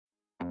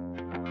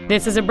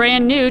This is a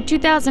brand new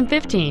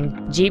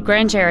 2015 Jeep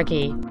Grand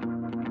Cherokee.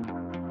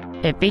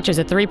 It features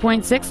a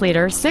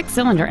 3.6-liter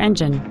six-cylinder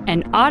engine,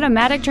 an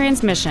automatic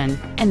transmission,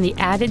 and the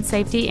added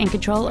safety and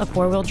control of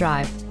four-wheel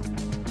drive.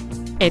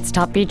 Its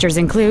top features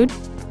include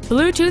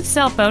Bluetooth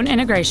cell phone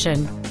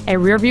integration, a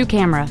rear-view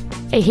camera,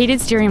 a heated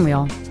steering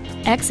wheel,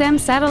 XM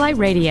satellite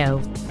radio,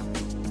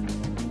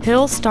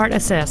 hill start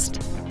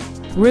assist,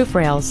 roof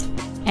rails,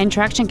 and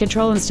traction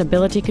control and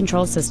stability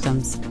control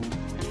systems.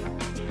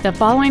 The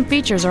following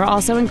features are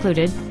also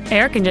included: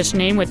 air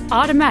conditioning with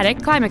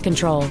automatic climate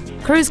control,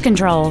 cruise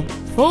control,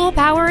 full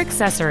power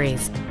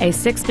accessories, a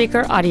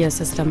 6-speaker audio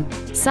system,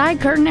 side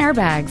curtain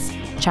airbags,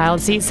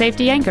 child seat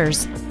safety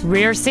anchors,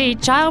 rear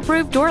seat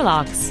child-proof door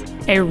locks,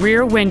 a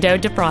rear window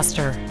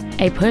defroster,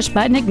 a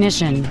push-button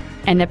ignition,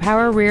 and the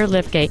power rear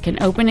liftgate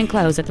can open and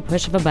close at the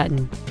push of a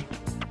button.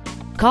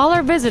 Call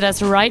or visit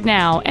us right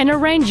now and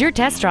arrange your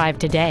test drive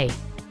today.